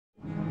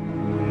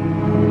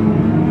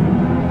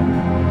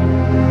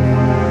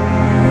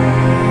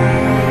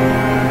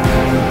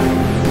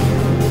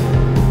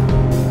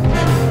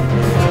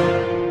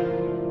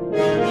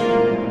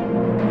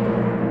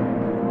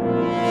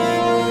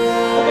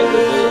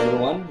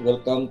everyone.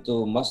 Welcome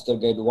to Master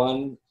Guide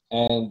 1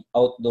 and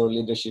Outdoor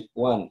Leadership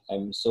 1.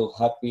 I'm so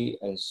happy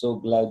and so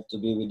glad to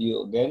be with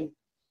you again.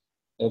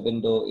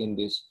 Even though in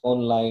this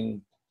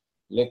online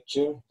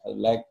lecture, I'd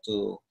like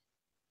to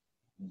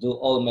do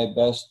all my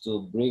best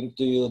to bring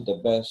to you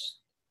the best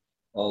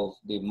of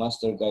the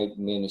Master Guide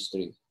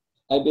Ministry.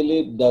 I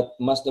believe that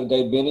Master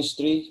Guide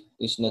Ministry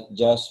is not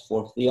just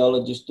for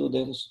theology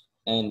students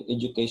and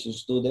education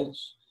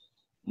students.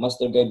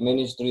 Master Guide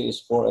Ministry is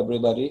for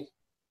everybody.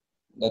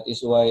 That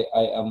is why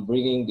I am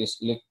bringing this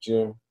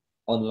lecture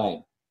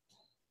online.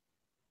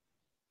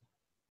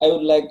 I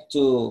would like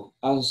to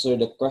answer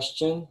the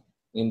question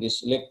in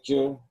this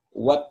lecture,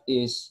 what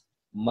is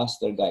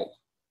Master Guide?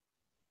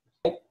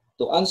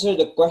 To answer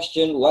the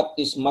question, what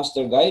is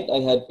Master Guide, I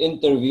had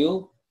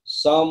interviewed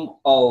some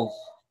of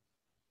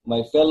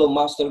my fellow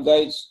Master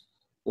Guides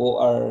who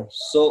are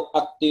so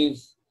active,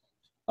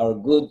 are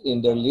good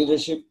in their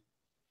leadership,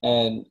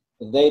 and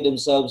they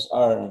themselves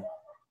are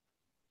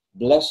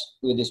blessed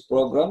with this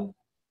program.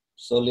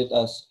 So let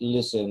us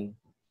listen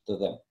to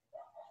them.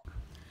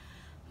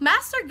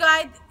 Master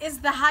Guide is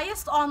the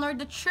highest honor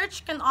the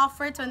church can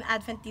offer to an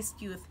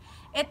Adventist youth.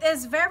 It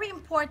is very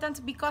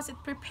important because it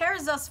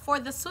prepares us for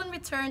the soon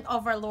return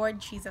of our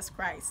Lord Jesus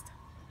Christ.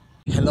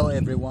 Hello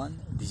everyone,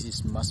 this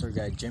is Master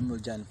Guide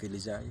Jemuljan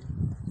Filizario.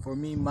 For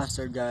me,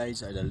 Master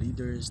Guides are the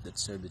leaders that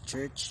serve the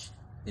church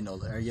in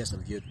all areas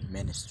of youth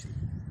ministry.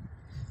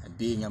 And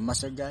being a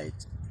Master Guide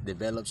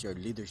develops your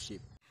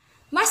leadership.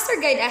 Master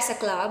Guide as a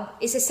club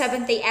is a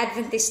Seventh-day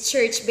Adventist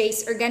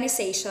church-based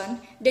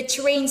organization that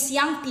trains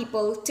young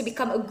people to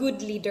become a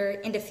good leader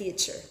in the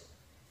future.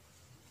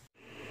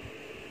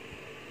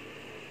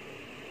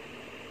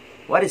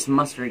 What is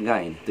Master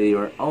Guide to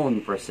your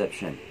own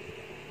perception?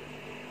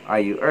 Are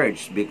you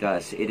urged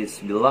because it is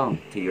belong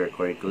to your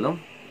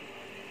curriculum?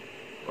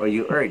 Or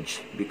you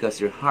urge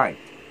because your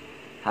heart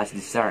has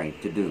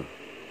desired to do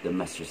the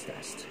Master's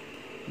test?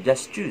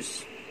 Just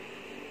choose.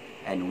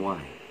 And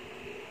why?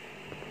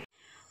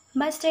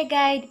 Master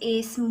Guide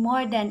is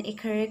more than a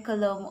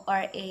curriculum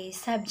or a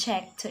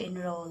subject to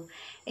enroll.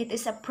 It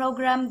is a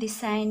program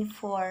designed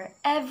for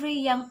every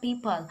young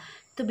people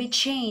to be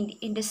trained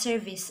in the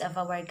service of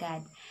our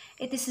God.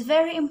 It is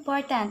very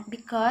important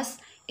because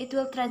it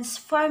will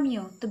transform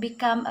you to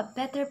become a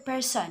better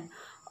person,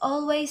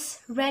 always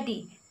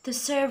ready to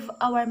serve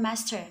our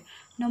Master,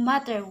 no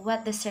matter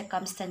what the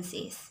circumstance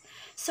is.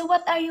 So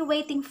what are you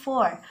waiting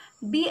for?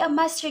 Be a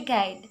Master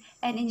Guide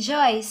and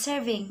enjoy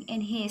serving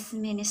in His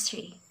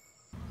ministry.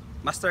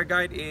 Master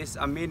Guide is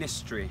a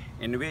ministry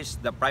in which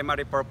the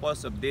primary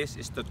purpose of this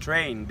is to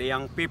train the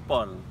young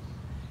people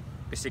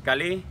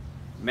physically,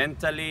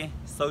 mentally,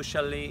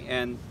 socially,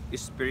 and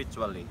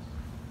spiritually,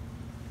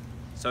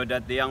 so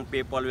that the young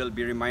people will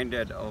be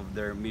reminded of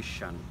their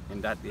mission,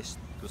 and that is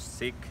to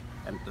seek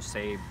and to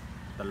save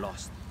the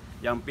lost.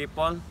 Young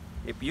people,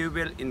 if you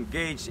will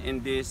engage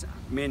in this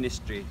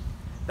ministry,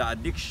 the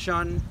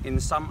addiction in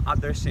some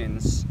other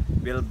sins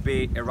will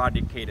be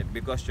eradicated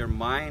because your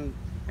mind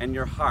and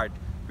your heart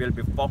will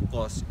be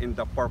focused in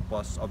the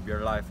purpose of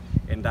your life,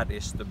 and that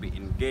is to be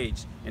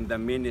engaged in the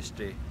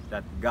ministry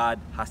that God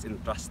has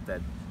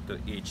entrusted to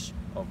each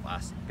of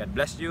us. God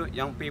bless you,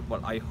 young people.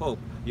 I hope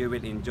you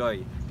will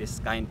enjoy this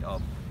kind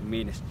of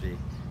ministry,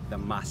 the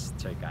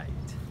Master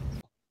Guide.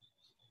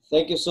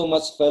 Thank you so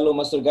much, fellow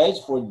Master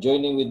Guides, for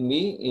joining with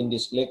me in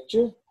this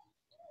lecture.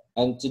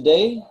 And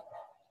today,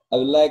 I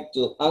would like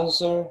to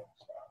answer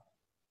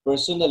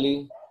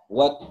personally,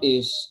 what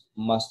is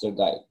Master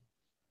Guide?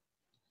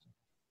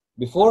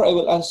 Before I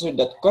will answer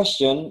that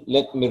question,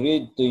 let me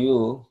read to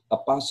you a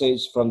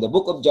passage from the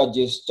book of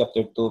Judges,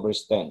 chapter 2,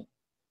 verse 10.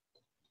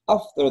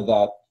 After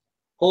that,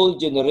 whole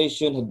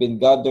generation had been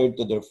gathered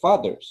to their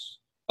fathers.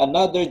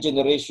 Another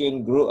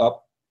generation grew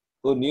up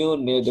who knew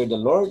neither the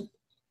Lord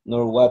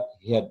nor what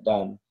He had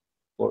done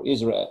for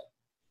Israel.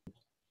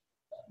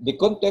 The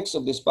context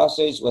of this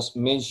passage was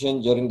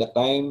mentioned during the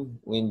time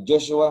when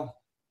Joshua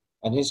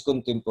and his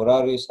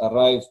contemporaries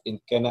arrived in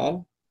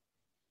Canaan,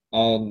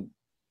 and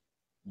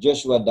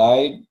Joshua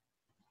died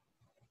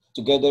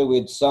together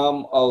with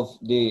some of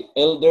the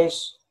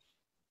elders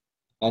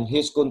and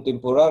his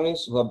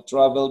contemporaries who have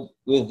traveled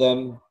with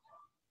them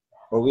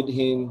or with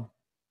him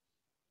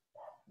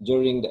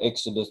during the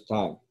Exodus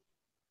time.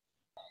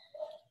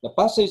 The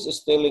passage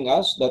is telling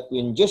us that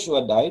when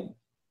Joshua died,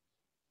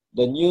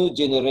 the new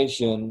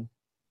generation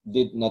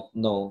did not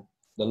know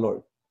the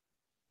Lord.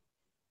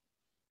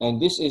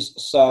 And this is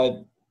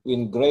sad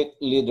when great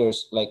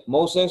leaders like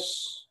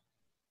Moses,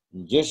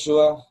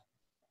 Joshua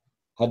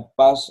had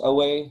passed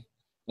away,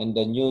 and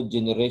the new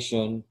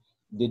generation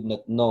did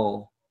not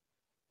know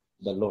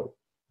the Lord.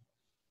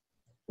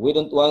 We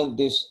don't want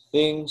these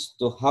things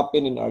to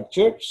happen in our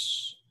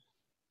church.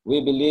 We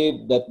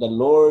believe that the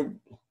Lord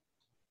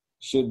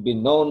should be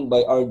known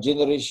by our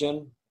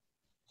generation,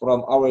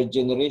 from our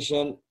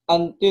generation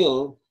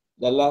until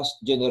the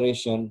last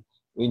generation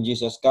when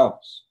Jesus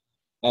comes.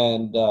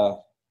 And to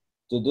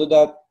do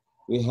that,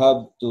 we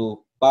have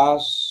to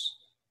pass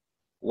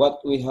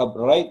what we have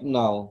right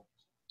now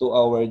to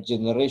our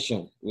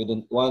generation. We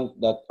don't want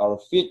that our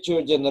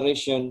future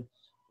generation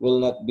will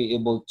not be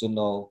able to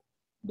know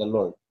the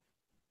Lord.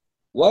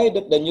 Why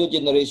that the new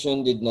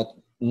generation did not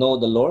know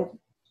the Lord?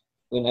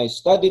 When I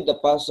studied the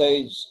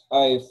passage,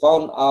 I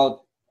found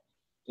out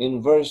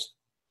in verse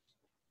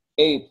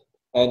 8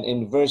 and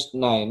in verse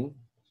 9,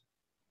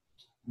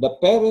 the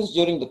parents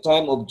during the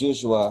time of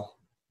Joshua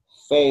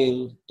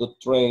failed to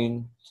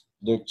train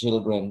their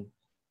children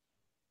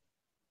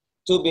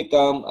to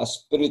become a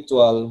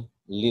spiritual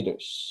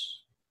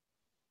leaders.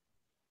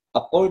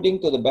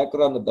 According to the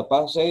background of the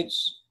passage,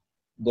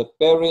 the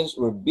parents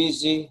were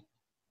busy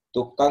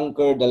to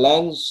conquer the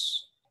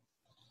lands.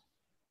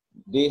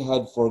 They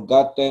had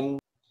forgotten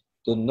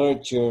to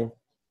nurture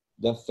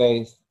the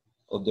faith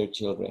of their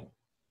children.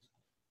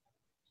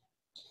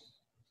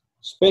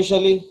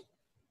 Especially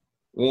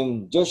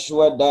when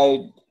Joshua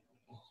died,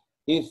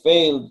 he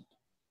failed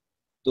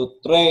to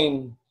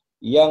train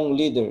young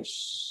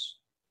leaders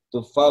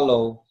to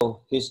follow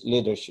his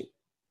leadership.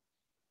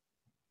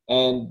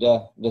 And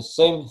the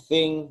same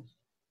thing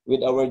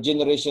with our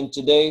generation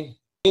today.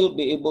 We'll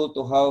be able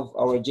to have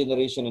our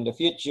generation in the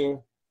future.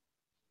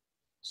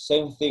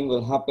 Same thing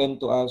will happen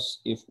to us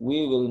if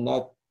we will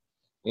not,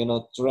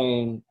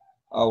 train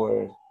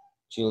our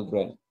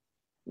children.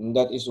 And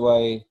that is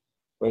why,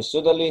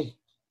 personally,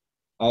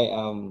 I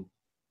am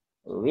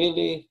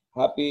really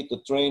happy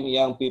to train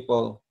young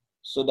people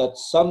so that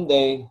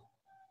someday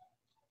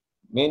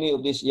many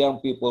of these young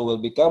people will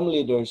become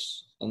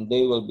leaders and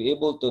they will be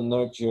able to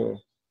nurture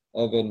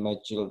even my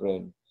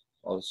children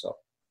also.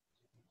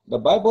 The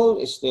Bible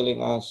is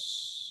telling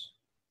us,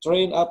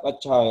 train up a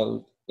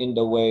child in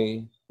the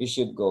way he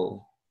should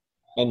go,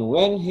 and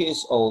when he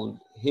is old,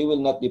 he will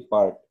not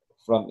depart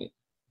from it.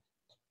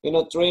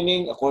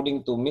 Training,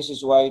 according to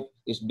Mrs. White,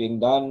 is being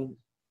done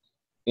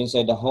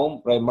inside the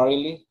home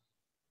primarily.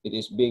 It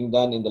is being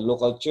done in the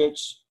local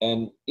church,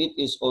 and it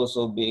is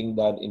also being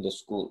done in the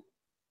school.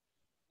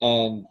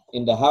 And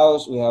in the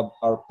house, we have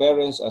our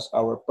parents as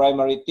our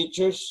primary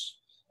teachers.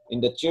 In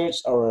the church,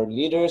 our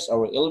leaders,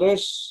 our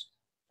elders.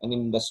 And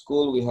in the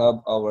school, we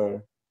have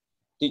our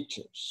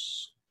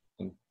teachers.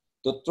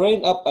 To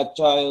train up a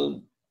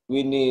child,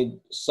 we need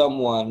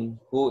someone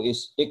who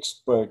is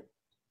expert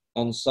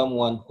and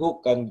someone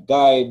who can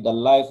guide the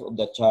life of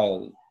the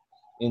child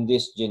in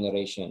this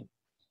generation.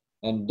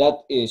 And that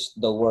is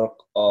the work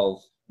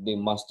of the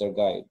master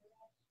guide.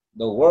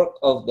 The work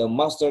of the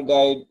master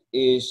guide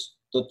is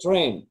to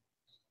train.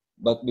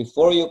 But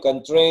before you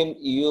can train,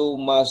 you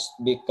must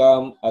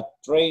become a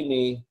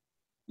trainee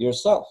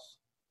yourself.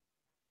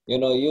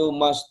 You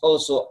must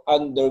also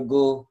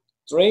undergo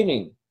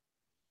training.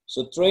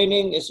 So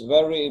training is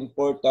very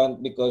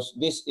important because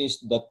this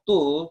is the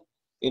tool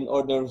in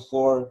order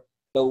for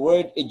the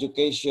word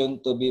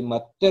education to be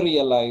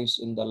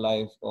materialized in the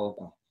life of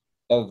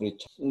every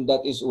child. And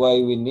that is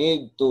why we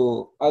need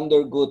to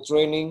undergo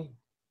training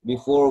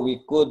before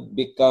we could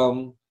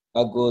become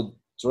a good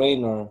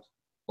trainer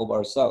of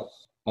ourselves.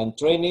 And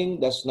training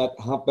does not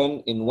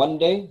happen in one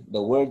day.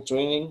 The word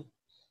training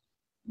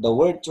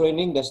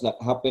does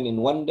not happen in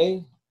one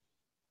day.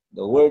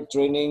 The word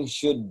training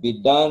should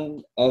be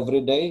done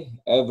every day,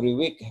 every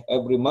week,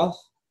 every month.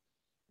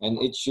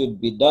 And it should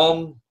be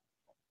done,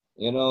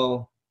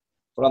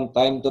 from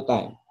time to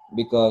time.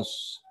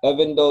 Because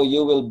even though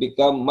you will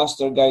become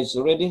master guides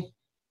already,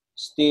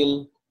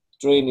 still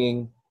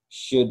training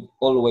should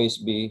always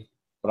be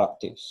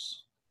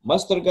practiced.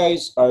 Master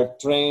guides are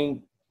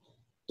trained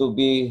to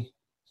be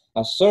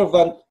a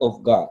servant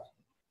of God.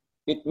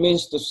 It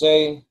means to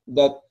say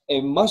that a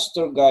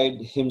master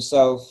guide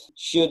himself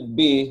should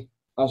be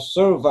a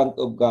servant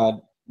of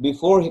God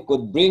before he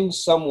could bring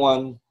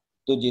someone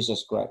to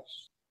Jesus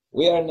Christ.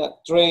 We are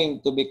not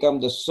trained to become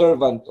the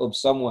servant of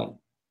someone.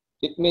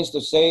 It means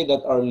to say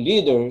that our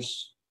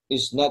leaders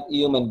is not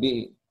human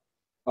being.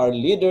 Our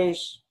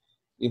leaders,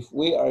 if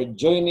we are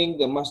joining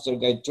the master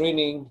guide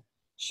training,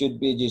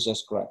 should be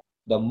Jesus Christ,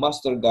 the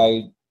master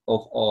guide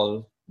of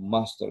all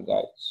master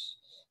guides.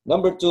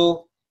 Number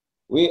 2,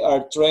 we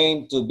are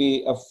trained to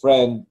be a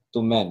friend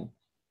to men.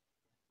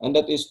 And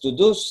that is to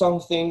do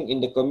something in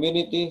the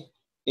community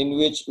in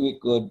which we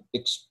could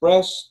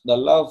express the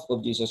love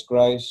of Jesus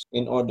Christ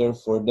in order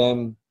for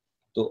them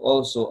to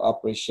also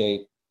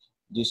appreciate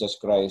Jesus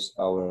Christ,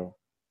 our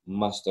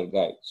master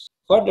guides.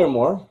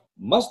 Furthermore,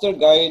 master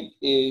guide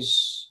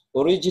is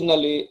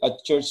originally a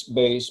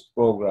church-based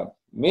program,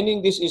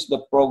 meaning this is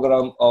the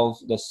program of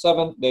the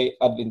Seventh-day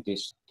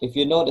Adventist. If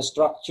you know the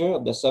structure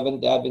of the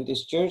Seventh-day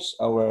Adventist Church,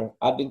 our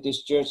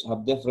Adventist Church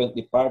have different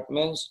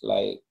departments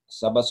like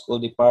Sabbath School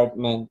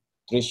Department,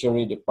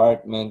 Treasury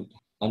Department,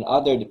 and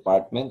other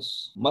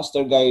departments.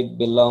 Master Guide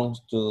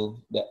belongs to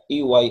the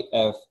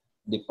EYF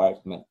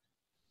department,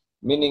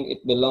 meaning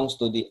it belongs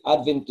to the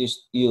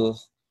Adventist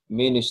Youth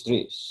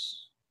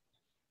Ministries.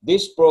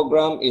 This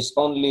program is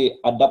only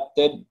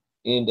adopted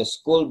in the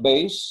school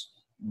base,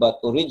 but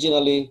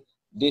originally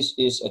this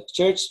is a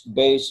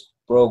church-based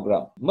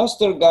program.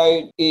 Master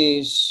Guide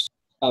is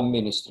a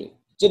ministry.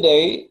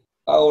 Today,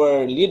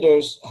 our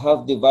leaders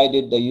have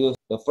divided the youth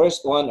The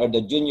first one are the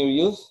junior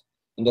youth,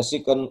 and the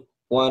second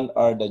one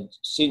are the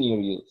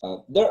senior youth.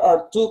 There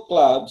are two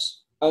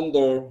clubs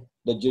under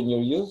the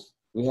junior youth.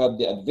 We have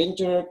the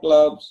Adventurer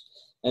Clubs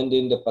and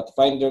then the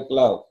Pathfinder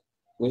Club.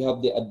 We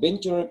have the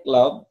Adventurer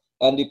Club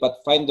and the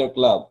Pathfinder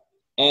Club.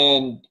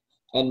 And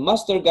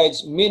Master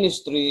Guide's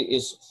ministry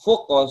is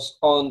focused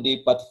on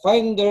the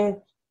Pathfinder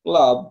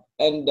Club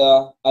and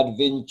the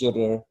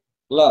Adventurer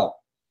Club.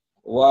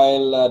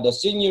 While the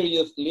Senior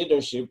Youth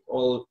Leadership,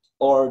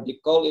 or they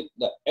call it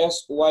the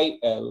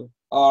SYL,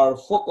 are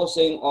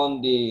focusing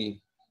on the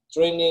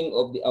training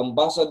of the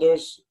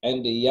ambassadors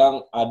and the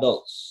young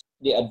adults.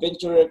 The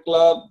Adventurer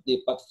Club,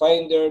 the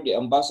Pathfinder, the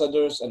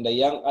ambassadors, and the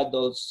young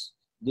adults,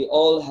 they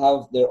all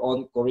have their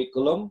own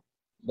curriculum.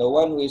 The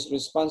one who is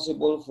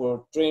responsible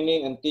for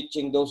training and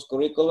teaching those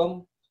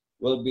curriculum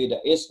will be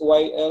the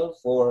SYL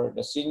for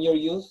the senior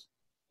youth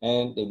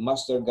and the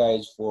Master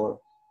Guides for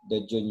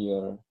the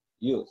junior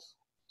youth.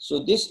 So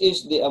this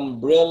is the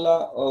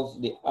umbrella of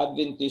the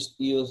Adventist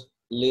Youth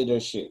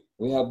Leadership.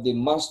 We have the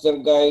Master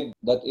Guide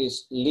that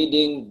is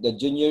leading the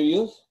junior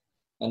youth,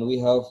 and we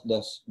have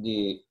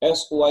the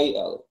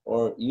SYL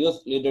or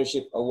Youth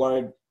Leadership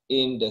Award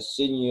in the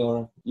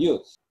senior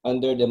youth.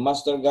 Under the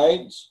Master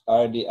Guides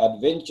are the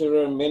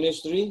Adventurer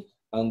Ministry,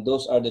 and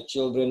those are the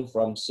children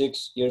from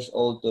 6 years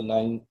old to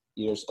 9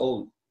 years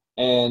old.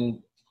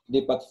 And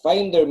the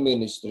Pathfinder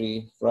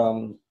Ministry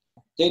from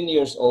 10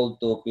 years old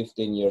to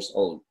 15 years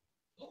old.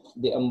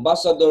 The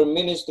Ambassador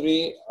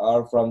Ministry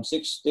are from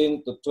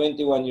 16 to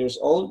 21 years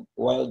old,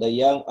 while the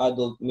Young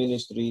Adult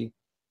Ministry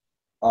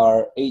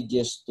are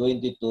ages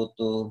 22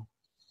 to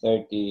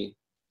 30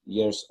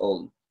 years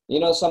old. You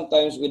know,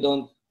 sometimes we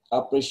don't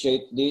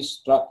appreciate this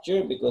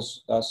structure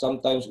because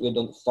sometimes we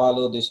don't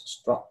follow this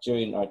structure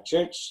in our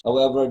church.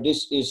 However,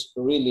 this is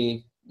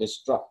really the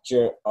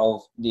structure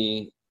of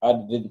the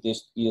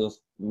Adventist Youth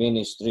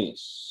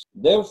Ministries.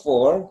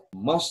 Therefore,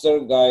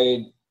 Master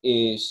Guide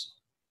is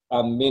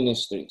a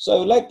ministry. So I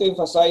would like to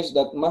emphasize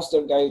that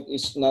Master Guide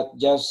is not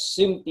just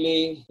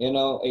simply,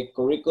 a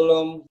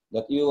curriculum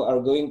that you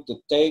are going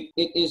to take.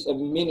 It is a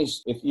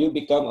ministry. If you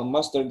become a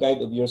Master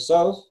Guide of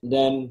yourself,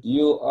 then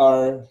you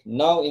are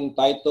now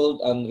entitled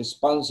and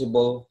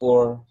responsible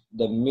for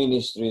the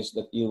ministries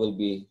that you will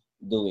be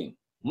doing.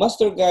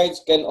 Master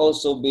Guides can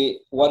also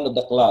be one of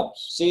the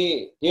clubs.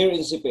 See, here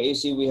in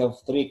CPAC, we have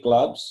 3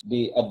 clubs: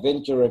 the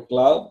Adventurer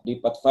Club, the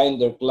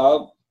Pathfinder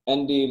Club,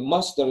 and the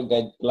Master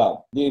Guide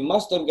Club. The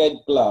Master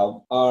Guide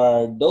Club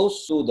are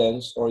those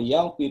students or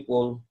young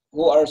people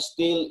who are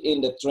still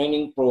in the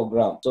training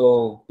program.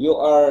 So you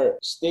are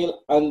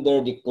still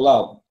under the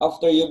club.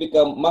 After you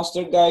become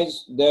Master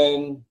Guides,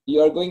 then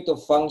you are going to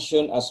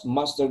function as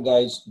Master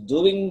Guides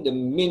doing the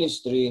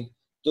ministry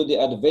to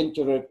the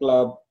Adventurer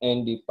Club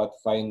and the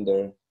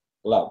Pathfinder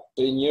Club.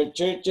 So in your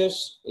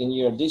churches, in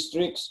your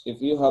districts,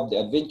 if you have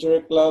the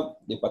Adventurer Club,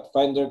 the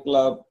Pathfinder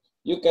Club,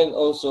 you can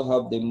also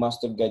have the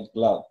Master Guide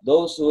Club.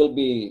 Those who will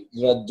be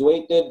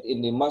graduated in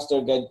the Master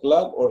Guide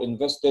Club or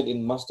invested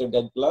in Master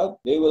Guide Club,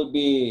 they will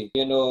be,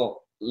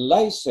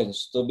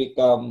 licensed to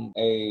become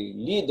a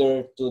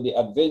leader to the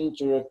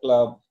Adventurer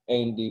Club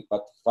and the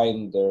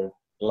Pathfinder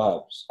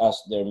Clubs as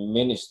their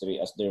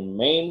ministry, as their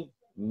main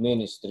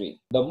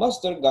ministry. The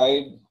Master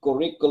Guide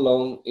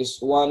curriculum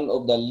is one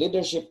of the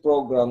leadership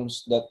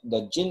programs that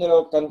the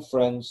General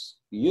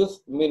Conference Youth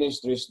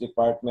Ministries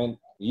Department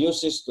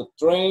uses to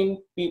train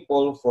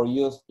people for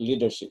youth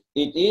leadership.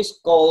 It is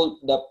called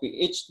the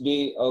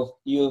PhD of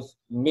Youth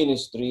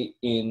Ministry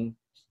in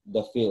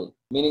the field.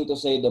 Meaning to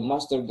say the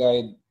Master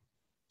Guide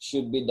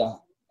should be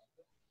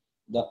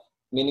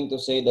meaning to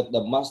say that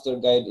the Master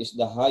Guide is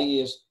the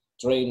highest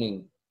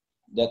training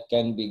that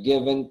can be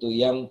given to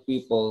young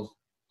people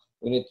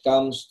when it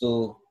comes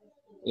to,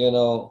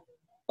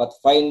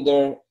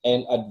 Pathfinder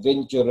and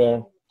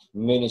Adventurer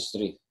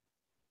ministry.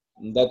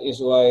 That is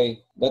why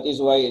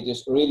it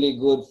is really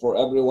good for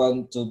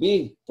everyone to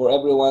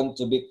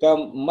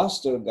become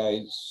Master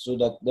Guides, so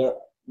that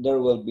there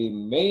will be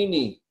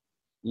many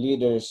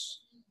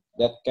leaders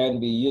that can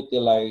be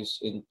utilized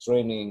in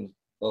training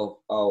of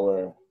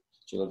our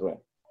children.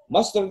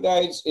 Master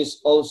Guides is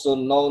also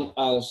known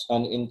as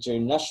an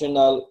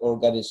international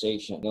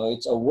organization.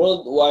 It's a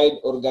worldwide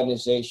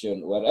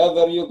organization.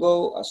 Wherever you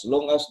go, as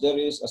long as there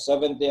is a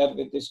Seventh-day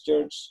Adventist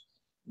church,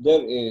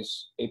 there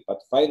is a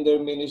Pathfinder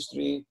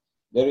ministry,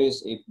 there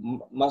is a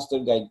Master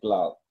Guide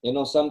Club.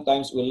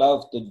 Sometimes we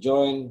love to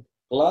join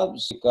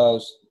clubs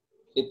because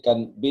it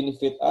can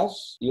benefit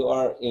us. You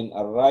are in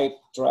a right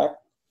track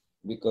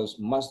because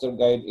Master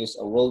Guide is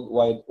a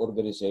worldwide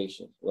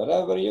organization.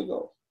 Wherever you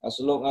go, as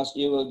long as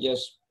you will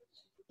just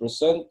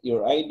present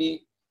your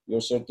ID,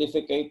 your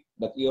certificate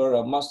that you are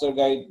a Master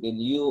Guide, then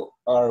you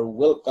are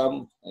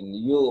welcome and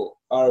you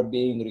are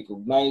being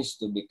recognized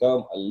to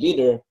become a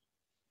leader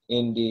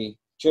in the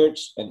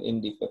church and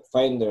in the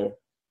Pathfinder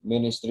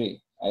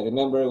ministry. I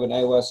remember when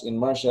I was in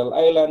Marshall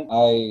Island,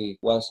 I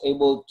was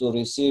able to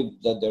receive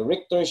the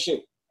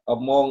directorship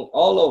among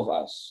all of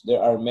us.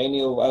 There are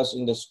many of us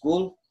in the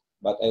school,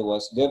 but I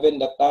was given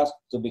the task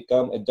to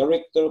become a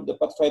director of the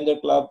Pathfinder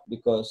Club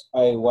because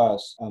I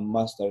was a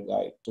master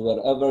guide. So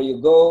wherever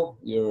you go,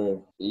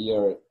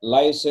 your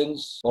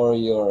license or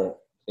your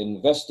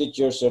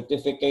investiture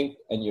certificate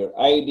and your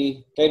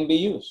ID can be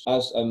used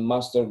as a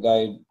master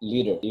guide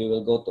leader. You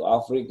will go to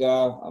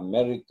Africa,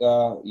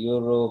 America,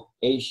 Europe,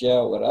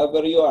 Asia,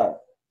 wherever you are.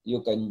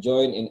 You can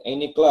join in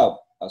any club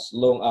as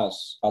long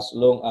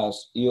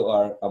as you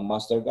are a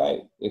master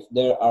guide. If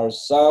there are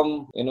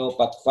some,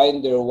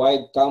 Pathfinder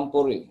wide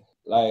camporee,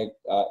 like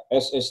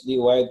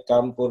SSD wide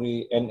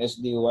camporee,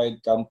 NSD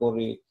wide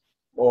camporee,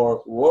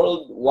 or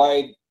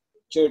worldwide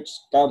church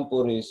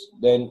camporees,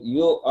 then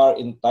you are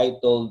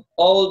entitled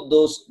all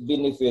those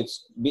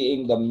benefits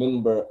being the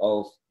member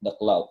of the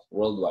club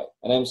worldwide.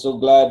 And I'm so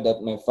glad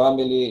that my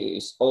family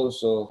is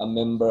also a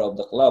member of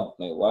the club.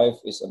 My wife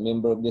is a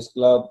member of this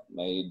club,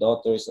 my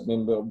daughter is a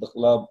member of the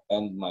club,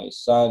 and my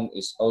son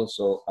is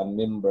also a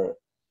member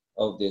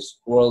of this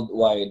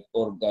worldwide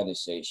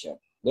organization.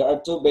 There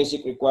are two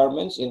basic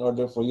requirements in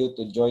order for you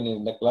to join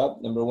in the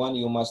club. Number one,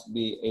 you must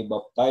be a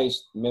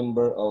baptized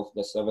member of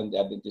the Seventh-day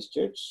Adventist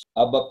Church.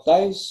 A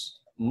baptized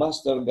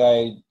master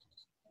guide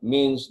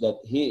means that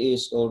he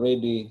is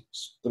already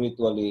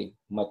spiritually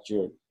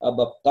matured. A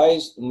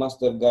baptized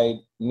master guide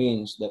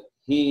means that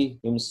he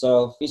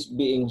himself is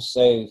being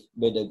saved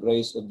by the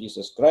grace of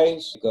Jesus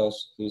Christ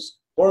because his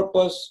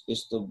purpose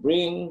is to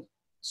bring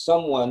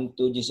someone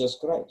to Jesus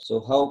Christ.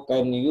 So how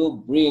can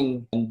you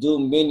bring and do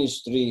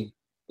ministry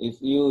if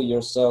you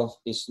yourself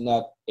is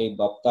not a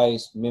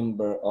baptized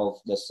member of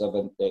the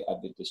Seventh-day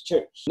Adventist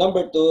Church?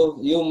 Number two,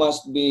 you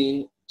must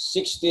be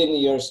 16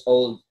 years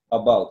old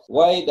above.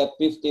 Why that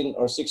 15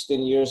 or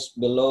 16 years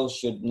below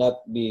should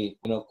not be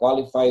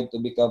qualified to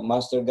become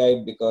master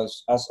guide?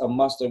 Because as a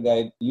master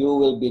guide, you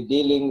will be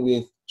dealing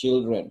with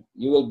children.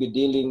 You will be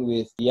dealing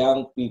with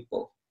young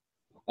people.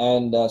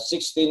 And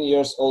 16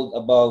 years old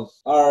above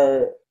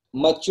are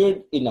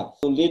matured enough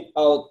to lead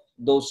out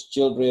those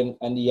children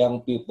and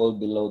young people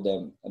below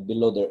them,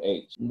 below their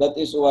age. That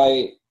is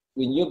why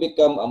when you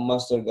become a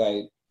master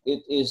guide,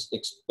 it is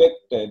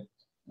expected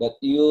that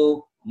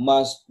you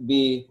must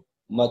be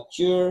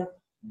mature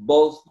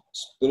both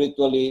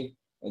spiritually,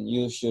 and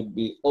you should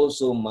be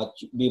also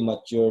be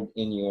matured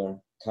in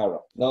your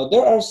character. Now,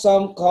 there are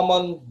some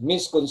common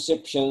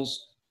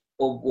misconceptions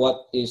of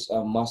what is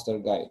a master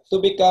guide.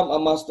 To become a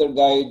master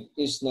guide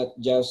is not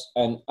just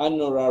an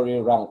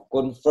honorary rank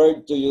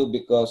conferred to you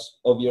because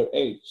of your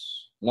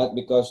age, not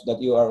because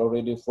that you are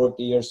already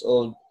 40 years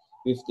old,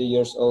 50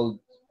 years old,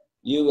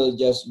 you will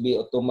just be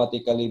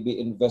automatically be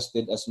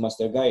invested as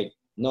master guide.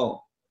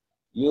 No,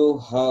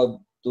 you have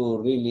to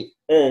really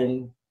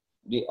earn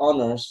the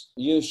honors.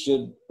 You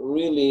should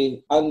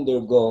really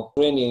undergo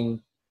training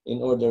in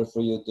order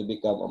for you to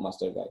become a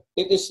master guide.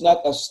 It is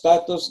not a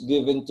status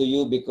given to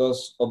you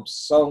because of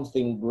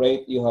something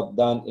great you have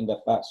done in the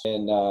past.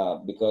 And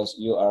because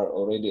you are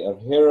already a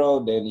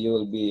hero, then you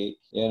will be,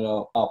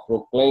 a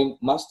proclaimed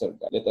master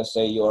guide. Let us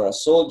say you are a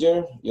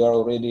soldier, you are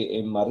already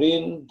a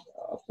marine,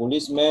 a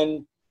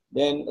policeman,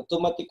 then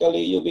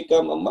automatically you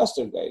become a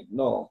master guide.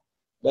 No,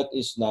 that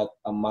is not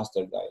a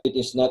master guide. It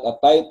is not a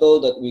title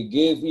that we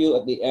give you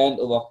at the end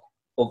of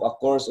a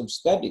course of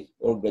study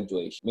or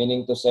graduation.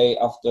 Meaning to say,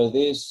 after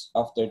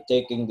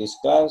taking this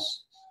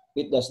class,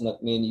 it does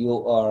not mean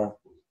you are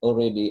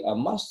already a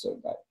master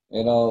guide.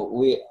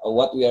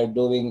 What we are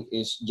doing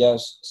is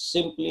just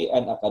simply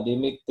an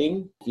academic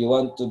thing. If you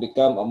want to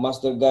become a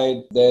master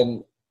guide,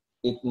 then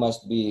it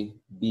must be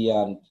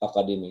beyond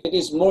academic. It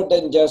is more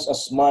than just a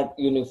smart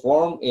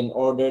uniform in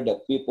order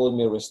that people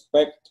may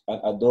respect and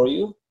adore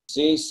you.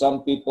 See,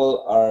 some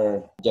people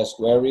are just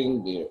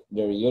wearing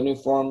their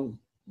uniform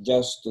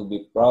just to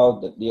be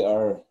proud that they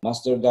are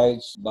master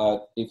guides.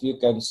 But if you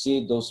can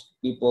see those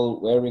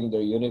people wearing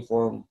their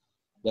uniform,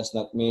 does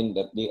not mean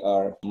that they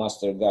are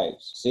master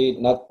guides. See,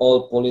 not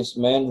all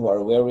policemen who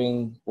are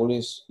wearing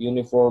police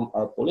uniform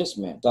are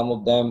policemen. Some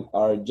of them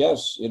are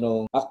just,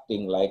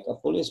 acting like a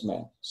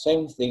policeman.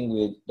 Same thing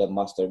with the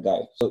master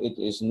guide. So it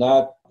is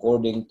not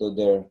according to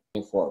their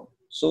uniform.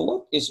 So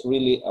what is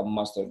really a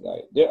master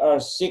guide? There are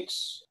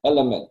 6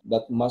 elements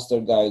that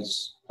master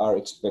guides are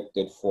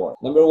expected for.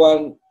 Number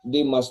 1,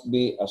 they must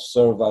be a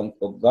servant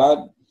of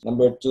God.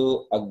 Number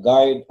 2, a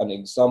guide, an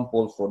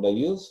example for the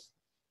youth.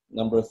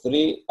 Number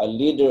 3, a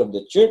leader of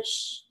the church.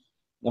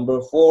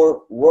 Number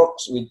 4,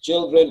 works with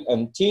children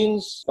and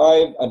teens.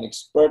 5, an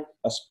expert,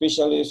 a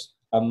specialist,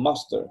 a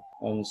master.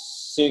 And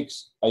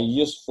 6, a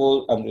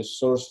useful and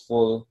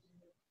resourceful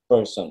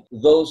person.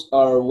 Those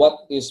are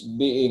what is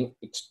being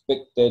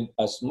expected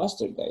as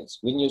master guides.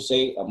 When you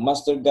say a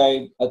master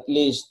guide, at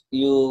least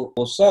you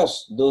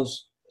possess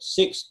those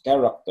 6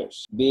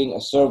 characters. Being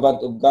a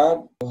servant of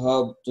God, you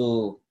have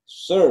to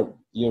serve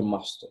your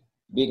master.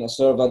 Being a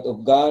servant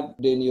of God,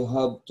 then you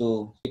have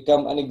to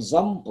become an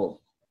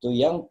example to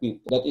young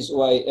people. That is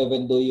why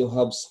even though you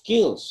have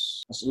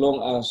skills, as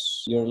long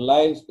as your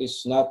life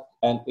is not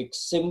an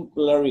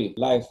exemplary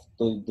life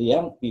to the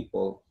young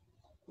people,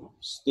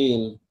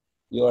 still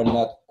you are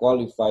not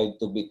qualified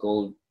to be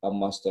called a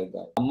master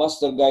guide. A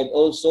master guide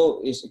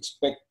also is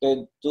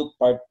expected to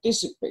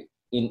participate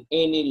in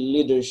any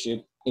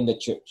leadership in the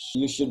church.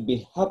 You should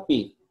be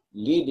happy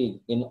leading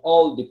in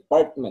all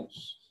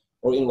departments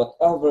or in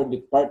whatever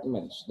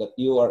departments that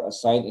you are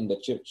assigned in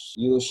the church.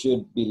 You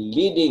should be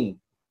leading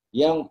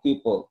young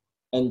people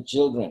and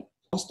children.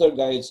 Master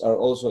guides are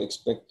also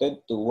expected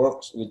to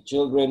work with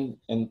children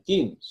and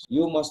teens.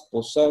 You must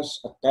possess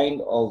a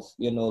kind of,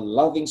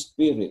 loving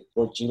spirit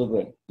for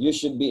children. You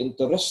should be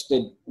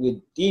interested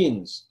with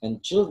teens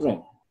and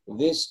children.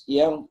 These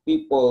young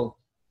people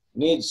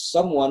need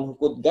someone who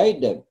could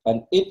guide them.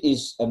 And it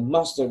is a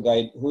master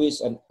guide who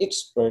is an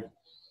expert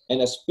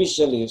and a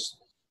specialist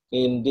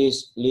in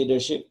this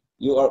leadership.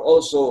 You are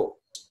also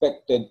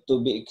expected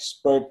to be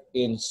expert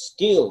in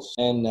skills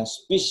and a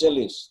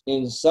specialist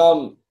in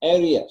some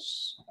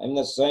areas. I'm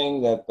not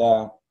saying that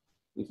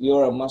if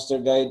you're a master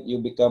guide, you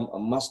become a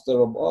master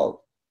of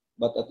all.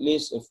 But at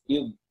least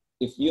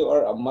if you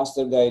are a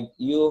master guide,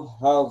 you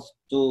have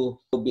to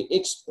be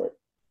expert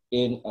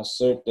in a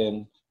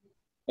certain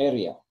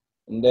area.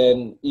 And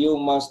then you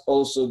must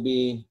also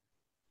be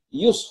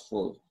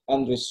useful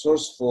and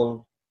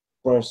resourceful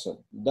person.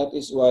 That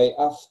is why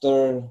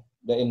after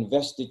the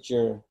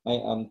investiture, I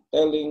am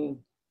telling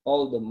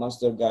all the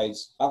master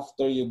guides,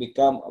 after you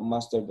become a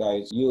master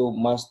guide, you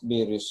must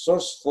be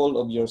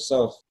resourceful of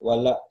yourself.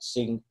 Wala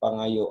sing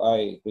pangayo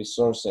ay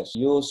resources.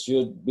 You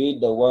should be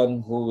the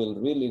one who will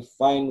really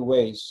find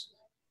ways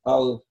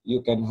how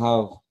you can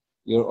have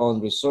your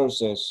own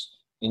resources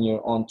in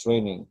your own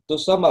training. To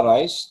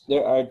summarize,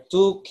 there are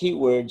two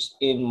keywords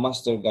in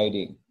master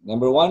guiding.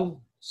 Number one,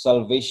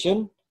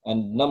 salvation,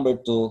 and number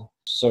two,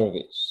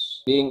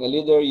 service. Being a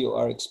leader, you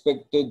are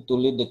expected to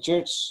lead the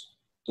church,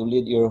 to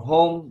lead your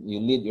home, you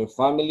lead your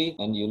family,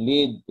 and you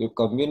lead your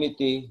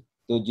community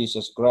to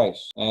Jesus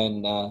Christ.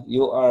 And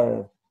you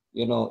are,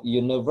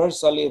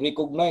 universally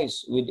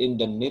recognized within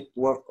the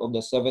network of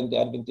the Seventh-day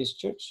Adventist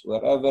Church,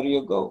 wherever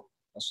you go.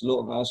 As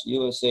long as you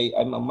will say,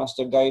 I'm a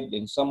master guide,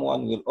 then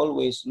someone will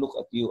always look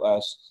at you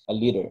as a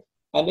leader,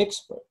 an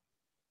expert,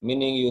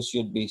 meaning you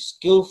should be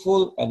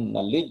skillful and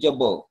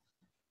knowledgeable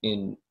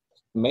in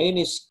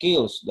many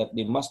skills that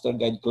the Master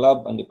Guide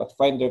Club and the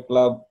Pathfinder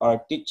Club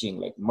are teaching,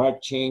 like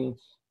marching,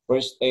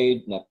 first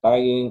aid, knot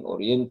tying,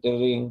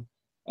 orienteering,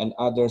 and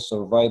other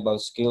survival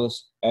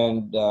skills,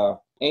 and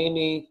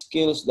any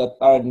skills that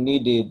are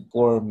needed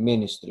for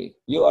ministry.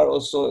 You are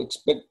also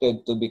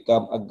expected to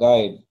become a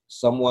guide,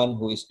 someone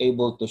who is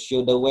able to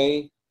show the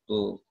way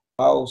to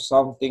how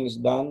something is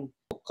done,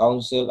 to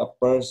counsel a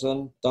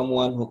person,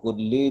 someone who could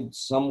lead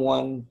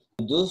someone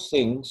to do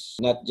things,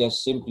 not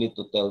just simply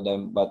to tell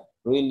them, but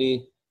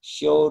really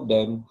show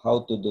them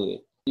how to do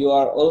it. You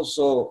are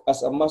also,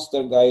 as a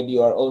master guide,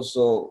 you are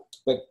also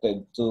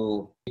expected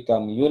to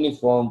become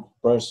uniform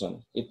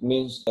person. It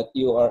means that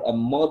you are a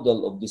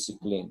model of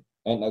discipline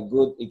and a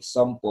good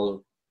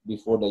example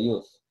before the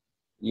youth.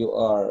 You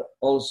are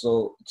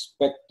also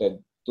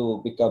expected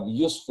to become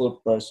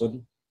useful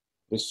person,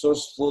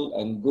 resourceful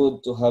and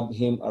good to have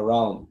him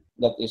around.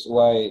 That is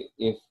why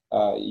if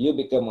you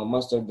become a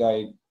master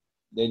guide,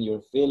 then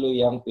your fellow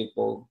young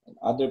people and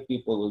other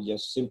people will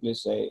just simply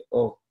say,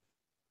 oh,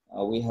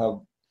 we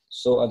have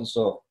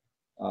so-and-so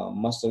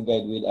master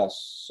guide with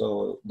us.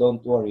 So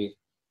don't worry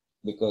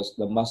because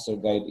the master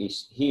guide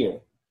is here.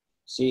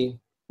 See,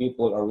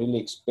 people are really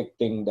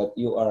expecting that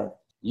you are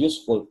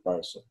useful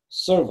person.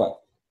 Servant,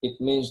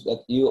 it means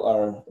that you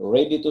are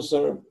ready to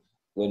serve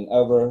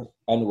whenever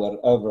and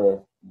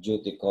wherever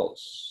duty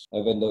calls.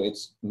 Even though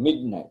it's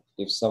midnight,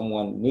 if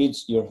someone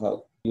needs your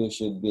help, you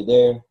should be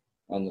there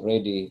and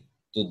ready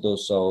to do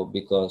so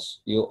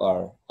because you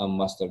are a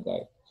master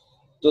guide.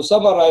 To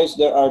summarize,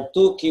 there are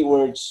two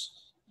keywords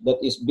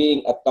that is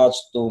being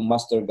attached to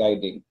master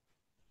guiding.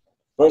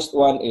 First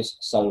one is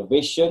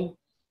salvation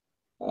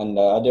and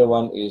the other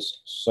one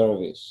is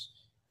service.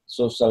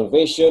 So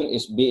salvation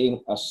is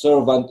being a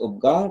servant of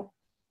God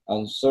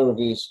and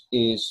service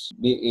is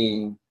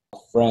being a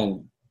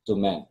friend to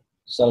man.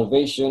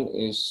 Salvation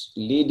is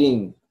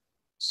leading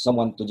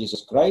someone to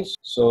Jesus Christ.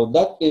 So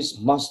that is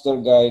master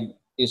guide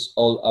is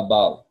all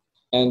about.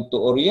 And to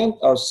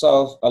orient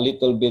ourselves a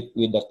little bit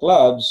with the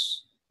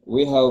clubs,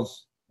 we have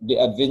the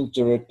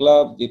Adventurer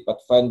Club, the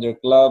Pathfinder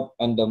Club,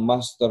 and the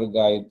Master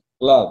Guide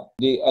Club.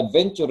 The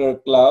Adventurer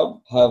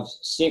Club have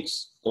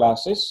 6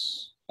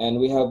 classes, and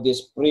we have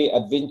these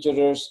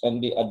pre-adventurers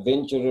and the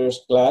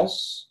adventurers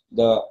class.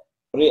 The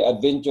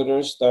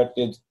pre-adventurers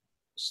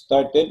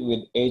started with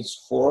age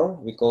 4.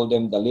 We call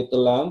them the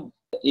Little Lamb,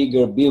 the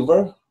Eager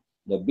Beaver,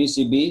 the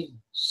BCB,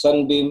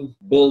 Sunbeam,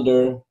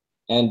 Builder,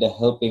 and the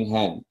Helping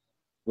Hand,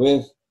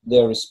 with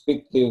their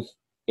respective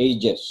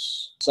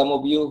ages. Some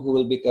of you who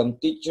will become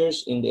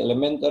teachers in the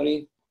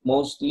elementary,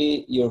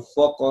 mostly your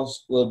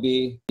focus will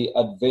be the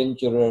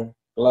Adventurer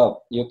Club.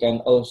 You can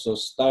also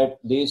start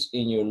this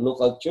in your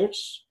local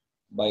church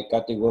by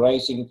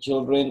categorizing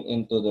children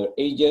into their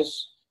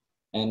ages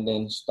and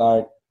then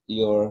start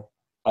your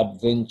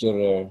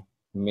Adventurer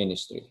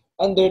ministry.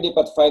 Under the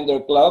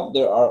Pathfinder Club,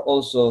 there are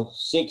also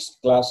 6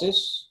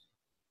 classes.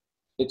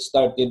 It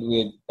started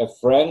with a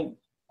friend,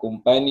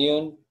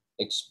 companion,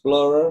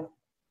 explorer,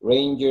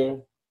 ranger,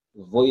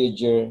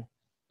 voyager,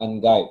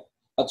 and guide.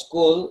 At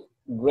school,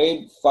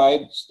 grade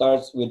 5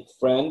 starts with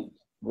friend,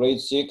 grade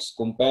 6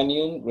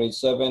 companion, grade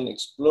 7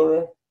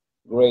 explorer,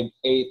 grade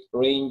 8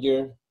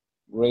 ranger,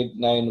 grade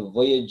 9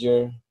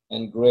 voyager,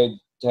 and grade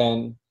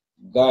 10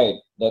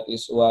 guide. That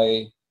is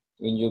why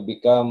when you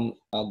become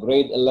a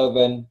grade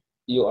 11,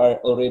 you are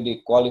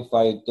already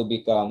qualified to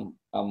become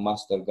a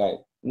master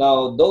guide.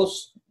 Now,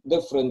 those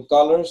different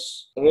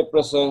colors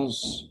represents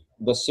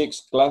the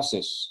 6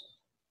 classes.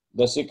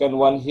 The second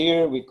one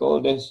here, we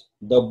call this,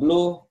 the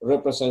blue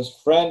represents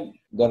friend,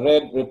 the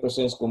red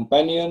represents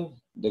companion,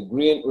 the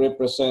green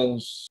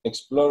represents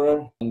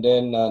explorer, and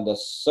then the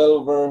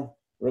silver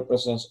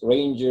represents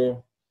ranger,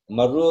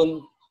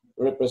 maroon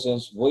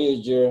represents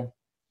voyager,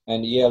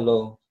 and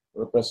yellow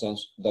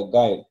represents the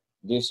guide.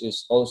 This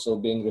is also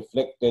being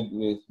reflected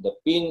with the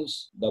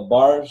pins, the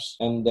bars,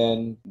 and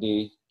then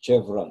the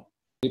chevron.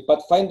 The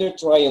Pathfinder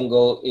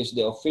triangle is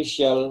the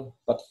official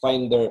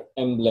Pathfinder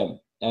emblem,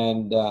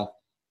 and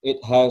it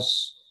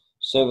has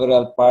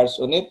several parts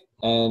on it,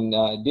 and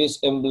this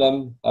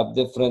emblem have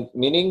different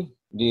meaning.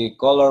 The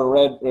color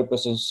red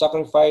represents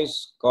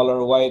sacrifice,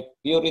 color white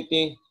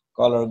purity,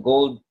 color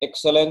gold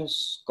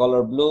excellence,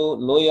 color blue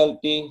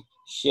loyalty,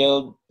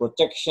 shield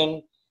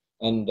protection,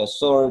 and the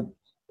sword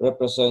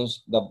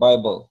represents the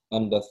Bible,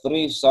 and the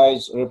 3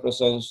 sides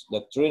represents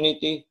the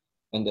Trinity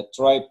and the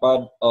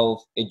tripod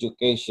of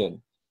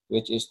education,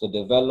 which is to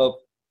develop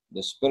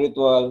the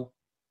spiritual,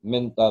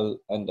 mental,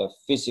 and the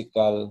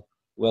physical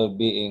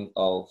well-being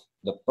of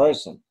the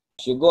person.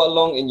 As you go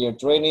along in your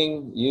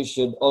training, you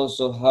should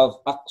also have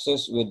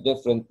access with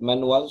different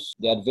manuals.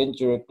 The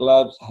adventurer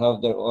clubs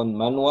have their own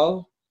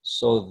manual.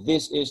 So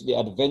this is the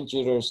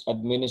Adventurers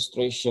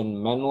Administration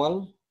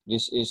Manual.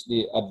 This is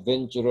the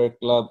Adventurer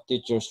Club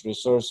Teachers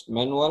Resource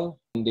Manual,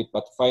 and the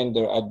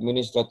Pathfinder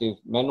Administrative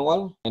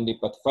Manual, and the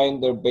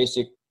Pathfinder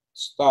Basic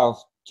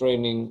Staff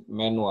Training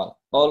Manual.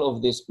 All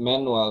of these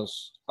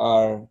manuals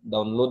are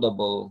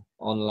downloadable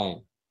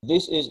online.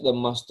 This is the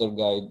Master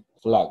Guide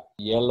flag,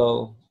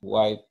 yellow,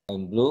 white,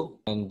 and blue.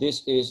 And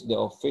this is the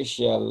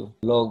official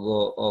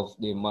logo of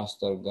the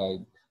Master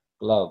Guide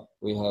Club.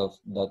 We have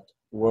that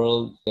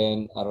world,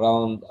 then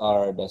around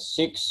are the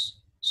 6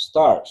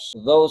 stars.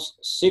 Those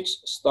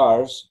 6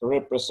 stars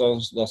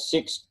represents the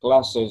 6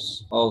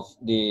 classes of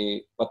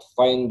the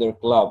Pathfinder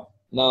Club.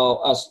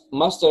 Now, as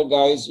Master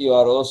Guides, you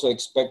are also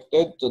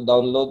expected to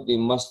download the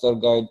Master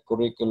Guide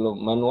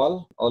Curriculum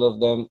Manual. All of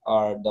them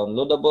are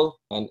downloadable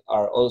and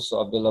are also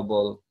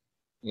available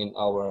in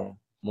our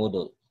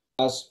Moodle.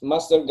 As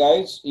Master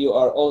Guides, you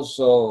are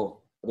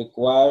also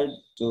required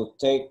to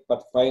take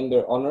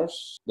Pathfinder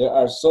Honors. There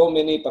are so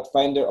many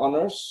Pathfinder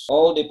Honors.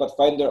 All the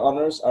Pathfinder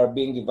Honors are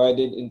being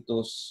divided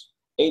into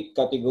 8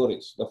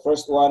 categories. The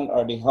first one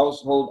are the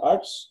Household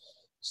Arts.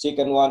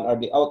 Second one are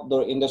the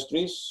Outdoor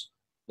Industries,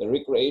 the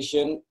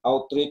Recreation,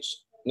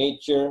 Outreach,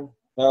 Nature,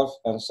 Health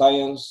and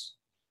Science,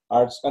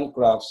 Arts and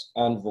Crafts,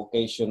 and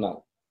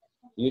Vocational.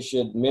 You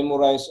should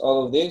memorize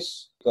all of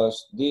this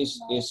because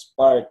this is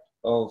part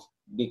of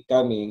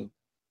becoming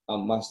a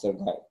Master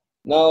Guide.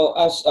 Now,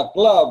 as a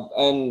club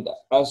and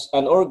as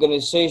an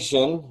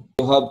organization,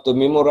 you have to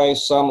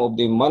memorize some of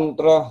the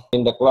mantra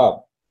in the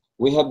club.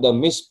 We have the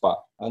MISPA,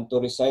 and to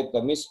recite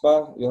the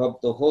MISPA, you have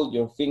to hold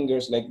your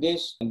fingers like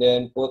this and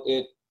then put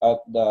it at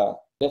the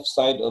left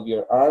side of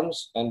your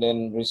arms and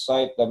then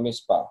recite the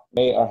MISPA.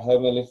 May our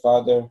Heavenly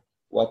Father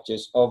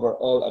watches over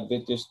all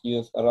Adventist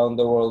youth around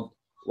the world,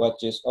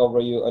 watches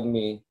over you and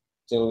me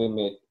till we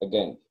meet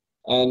again.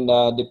 And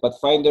the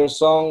Pathfinder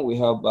song,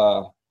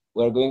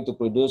 we're going to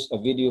produce a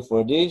video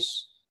for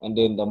this. And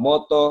then the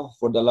motto,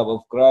 for the love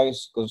of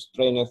Christ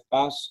constraineth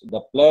us. The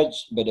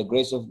pledge, by the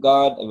grace of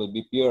God, I will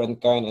be pure and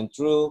kind and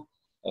true.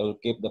 I will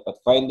keep the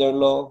Pathfinder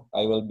law.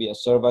 I will be a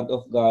servant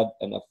of God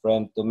and a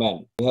friend to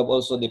men. We have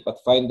also the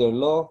Pathfinder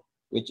law,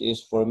 which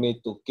is for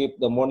me to keep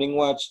the morning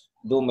watch,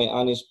 do my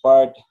honest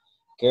part,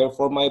 care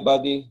for my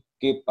body,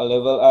 keep a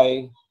level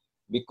eye,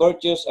 be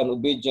courteous and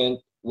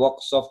obedient,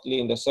 walk softly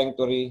in the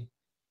sanctuary,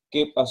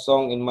 keep a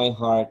song in my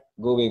heart,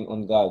 going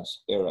on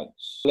God's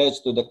errands.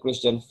 Pledge to the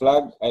Christian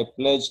flag. I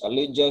pledge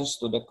allegiance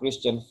to the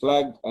Christian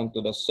flag and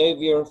to the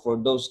Savior, for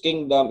those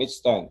kingdom it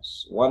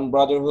stands. One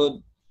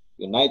brotherhood,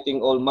 uniting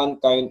all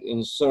mankind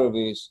in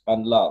service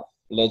and love.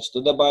 Pledge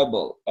to the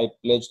Bible. I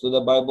pledge to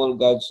the Bible,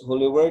 God's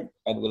holy word,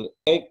 and will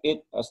take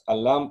it as a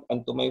lamp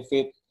unto my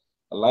feet,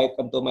 a light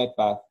unto my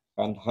path,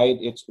 and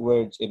hide its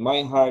words in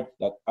my heart,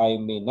 that I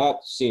may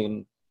not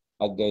sin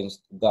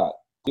against God.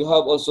 You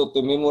have also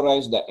to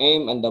memorize the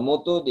aim and the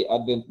motto, the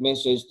Advent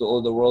message to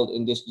all the world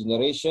in this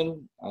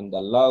generation, and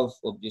the love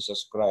of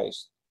Jesus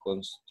Christ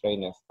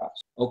constraineth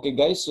us. Okay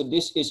guys, so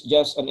this is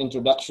just an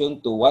introduction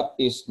to what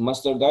is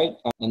Master Guide,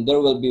 and there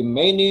will be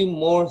many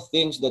more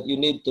things that you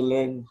need to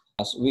learn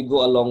as we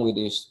go along with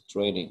this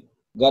training.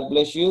 God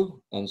bless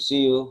you and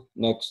see you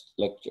next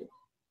lecture.